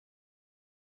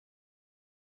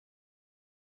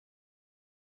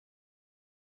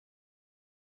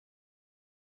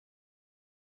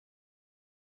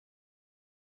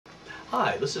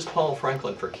Hi, this is Paul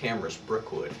Franklin for Cameras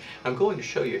Brookwood. I'm going to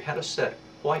show you how to set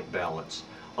white balance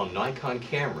on Nikon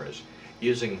cameras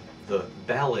using the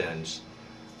BaLens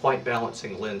white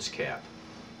balancing lens cap.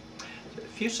 A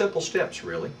few simple steps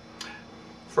really.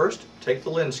 First, take the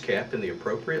lens cap in the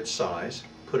appropriate size,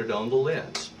 put it on the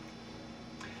lens.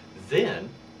 Then,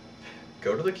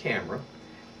 go to the camera,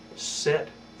 set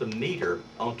the meter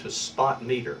onto spot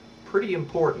meter. Pretty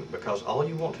important because all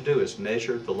you want to do is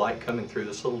measure the light coming through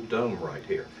this little dome right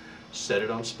here. Set it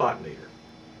on spot meter.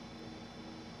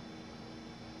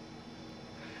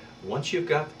 Once you've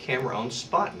got the camera on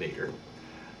spot meter,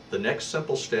 the next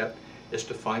simple step is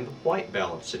to find the white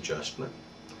balance adjustment.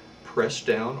 Press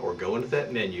down or go into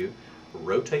that menu,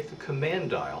 rotate the command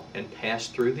dial and pass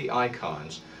through the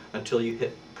icons until you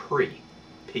hit Pre,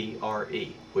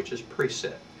 P-R-E, which is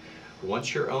preset.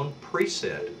 Once you're on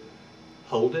preset,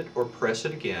 hold it or press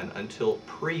it again until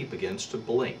Pre begins to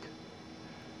blink.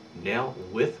 Now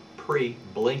with Pre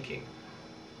blinking,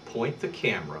 point the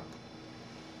camera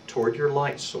toward your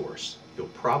light source. You'll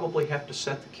probably have to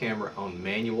set the camera on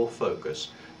manual focus,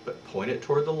 but point it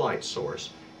toward the light source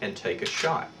and take a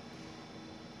shot.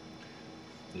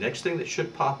 Next thing that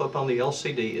should pop up on the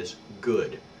LCD is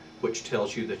Good, which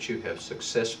tells you that you have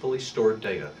successfully stored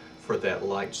data for that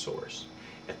light source.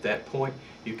 At that point,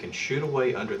 you can shoot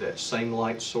away under that same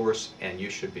light source and you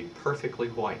should be perfectly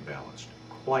white balanced.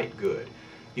 Quite good.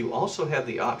 You also have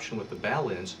the option with the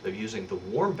BaLens of using the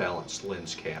warm balance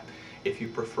lens cap if you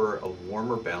prefer a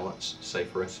warmer balance, say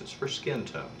for instance for skin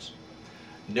tones.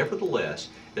 Nevertheless,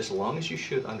 as long as you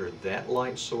shoot under that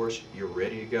light source, you're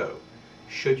ready to go.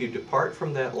 Should you depart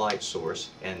from that light source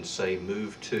and say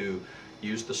move to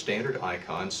use the standard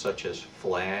icons such as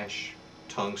flash,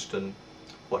 tungsten,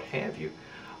 what have you,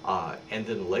 and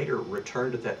then later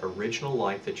return to that original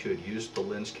light that you had used the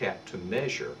lens cap to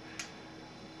measure,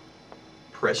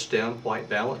 press down white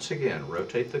balance again,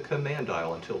 rotate the command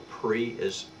dial until Pre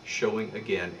is showing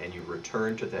again, and you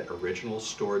return to that original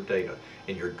stored data,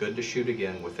 and you're good to shoot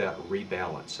again without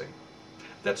rebalancing.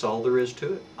 That's all there is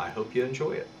to it. I hope you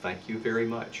enjoy it. Thank you very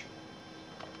much.